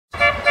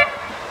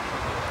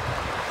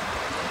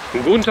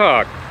Guten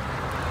Tag.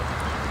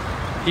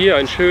 Hier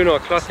ein schöner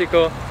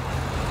Klassiker,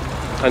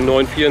 ein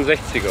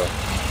 964er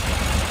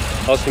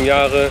aus dem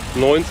Jahre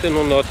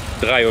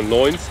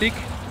 1993.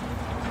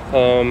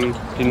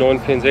 Die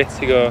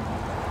 964er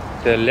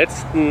der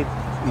letzten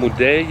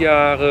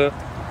Modelljahre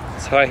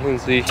zeichnen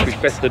sich durch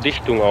bessere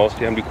Dichtung aus.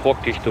 Die haben die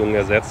Korkdichtung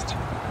ersetzt,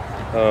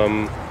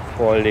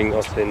 vor allen Dingen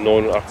aus den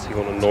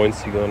 89ern und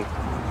 90ern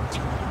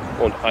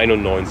und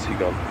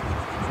 91ern.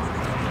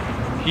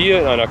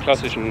 Hier in einer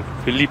klassischen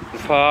beliebten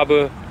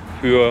Farbe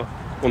für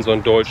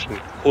unseren deutschen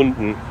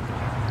Kunden,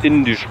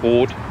 Indisch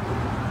Rot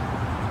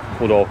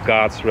oder auch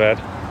Guards Red.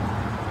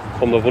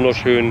 Kommen da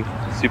wunderschön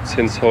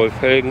 17 Zoll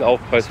Felgen,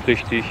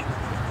 aufpreispflichtig,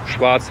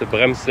 schwarze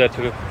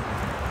Bremssättel,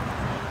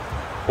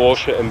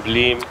 Porsche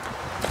Emblem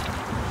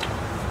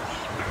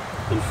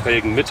in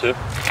Felgenmitte,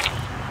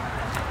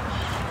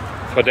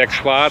 Verdeck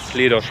schwarz,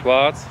 Leder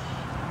schwarz,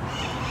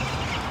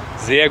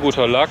 sehr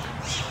guter Lack,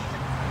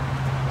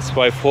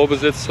 2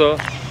 Vorbesitzer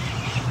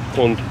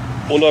und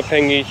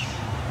unabhängig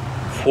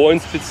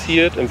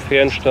vorinspiziert im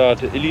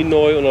Fernstaat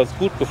Illinois und als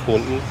gut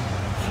befunden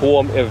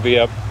vor dem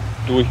Erwerb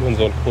durch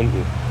unseren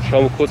Kunden.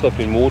 Schauen wir kurz auf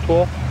den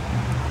Motor.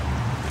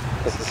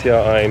 Das ist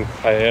ja ein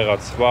Carrera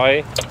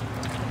 2,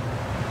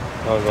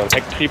 also ein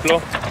Hecktriebler.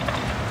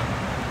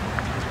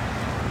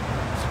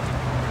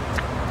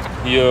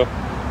 Hier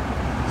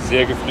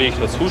sehr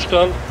gepflegter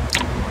Zustand.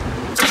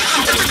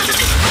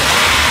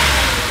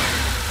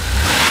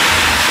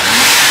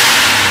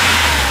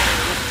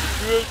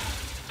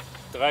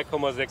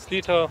 3,6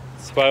 Liter,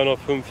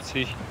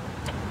 250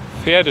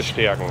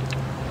 Pferdestärken.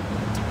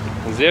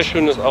 Ein sehr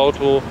schönes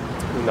Auto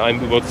in einem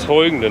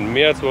überzeugenden,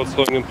 mehr als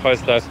überzeugenden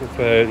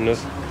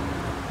Preis-Leistungs-Verhältnis.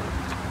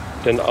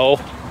 Denn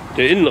auch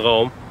der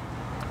Innenraum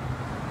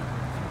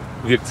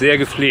wirkt sehr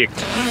gepflegt.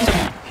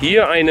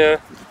 Hier eine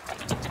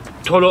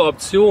tolle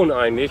Option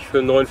eigentlich für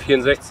einen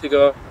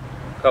 964er,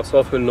 gab es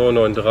auch für einen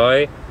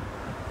 993,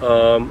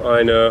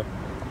 ein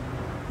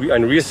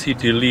Rear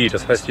Seat Delete,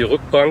 das heißt die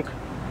Rückbank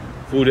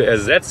wurde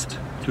ersetzt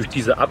durch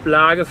diese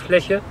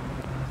Ablagefläche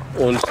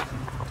und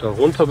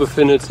darunter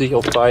befindet sich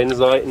auf beiden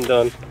Seiten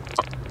dann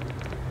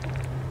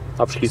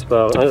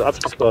abschließbar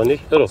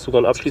nicht, ja doch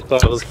sogar ein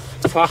abschließbares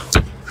Fach.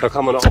 Da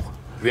kann man auch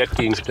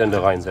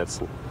Wertgegenstände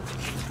reinsetzen.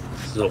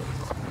 So,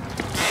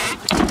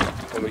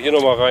 wenn wir hier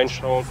noch mal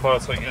reinschauen,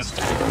 Fahrzeug ist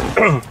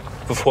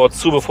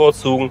zu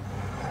bevorzugen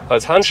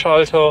als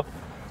Handschalter,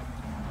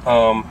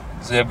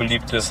 sehr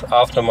beliebtes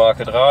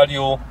Aftermarket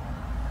Radio,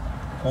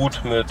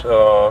 gut mit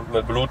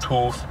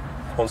Bluetooth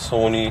von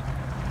Sony,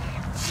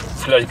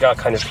 vielleicht gar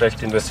keine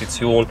schlechte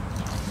Investition,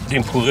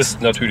 dem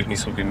Puristen natürlich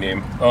nicht so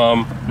genehm.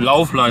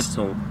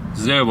 Laufleistung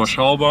sehr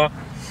überschaubar,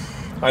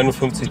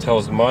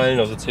 51.000 Meilen,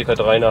 also ca.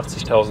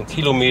 83.000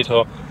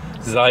 Kilometer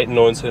seit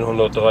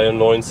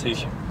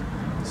 1993,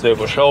 sehr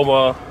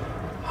überschaubar.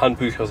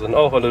 Handbücher sind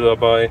auch alle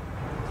dabei,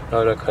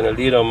 leider keine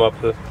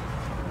Ledermappe,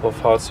 aber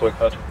Fahrzeug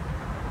hat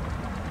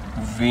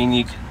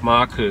wenig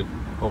Makel.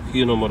 Auch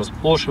hier nochmal das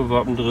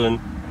Porsche-Wappen drin,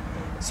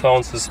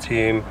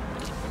 Soundsystem,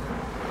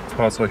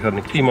 Fahrzeug hat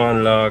eine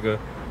Klimaanlage.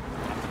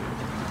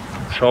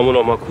 Schauen wir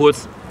noch mal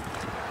kurz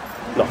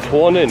nach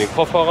vorne in den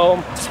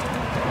Kofferraum.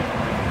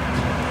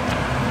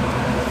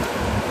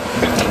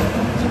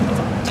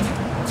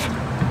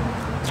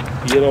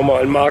 Hier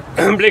nochmal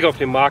ein Blick auf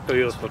den Makler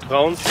Ihres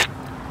Vertrauens.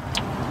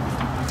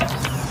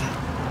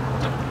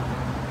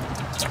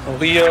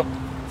 Auch hier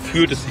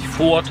führt es sich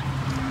fort.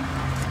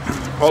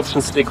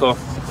 Option-Sticker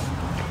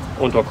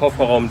unter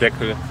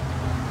Kofferraumdeckel.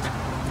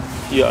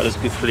 Hier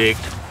alles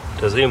gepflegt.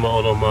 Da sehen wir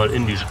auch nochmal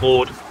Indisch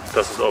Rot.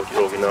 Das ist auch die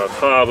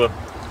Originalfarbe.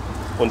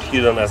 Und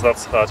hier dann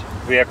Ersatzrad,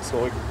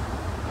 Werkzeug.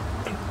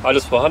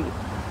 Alles vorhanden.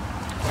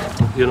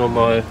 Hier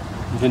nochmal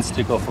ein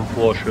Windsticker von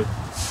Porsche.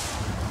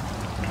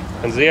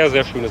 Ein sehr,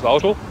 sehr schönes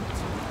Auto.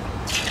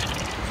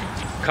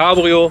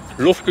 Cabrio,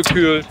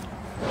 luftgekühlt,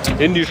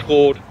 Indisch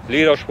Rot,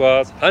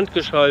 Lederschwarz,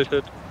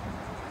 handgeschaltet.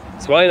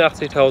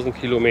 82.000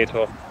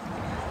 Kilometer.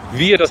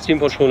 Wir, das Team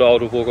von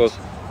SchoonerAutoBrokers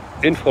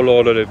in Fort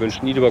Lauderdale,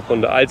 wünschen Ihnen, lieber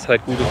Kunde,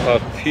 allzeit gute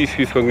Fahrt,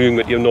 viel Vergnügen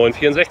mit Ihrem neuen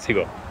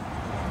 64er.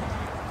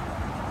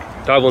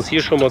 Da wir uns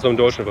hier schon mal so im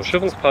deutschen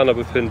Verschiffungspartner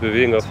befinden,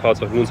 bewegen wir das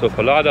Fahrzeug nun zur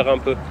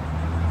Verladerampe.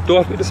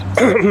 Dort wird es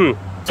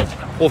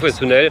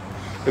professionell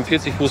im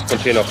 40 Fuß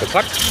Container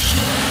verpackt.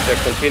 Der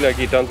Container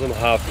geht dann zum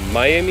Hafen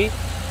Miami.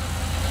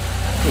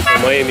 Und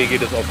von Miami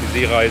geht es auf die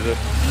Seereise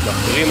nach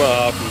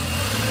Bremerhaven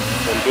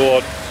und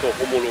dort zur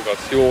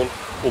Homologation,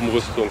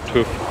 Umrüstung,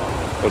 TÜV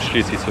und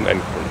schließlich zum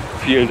Endkunden.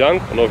 Vielen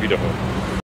Dank und auf Wiederhören.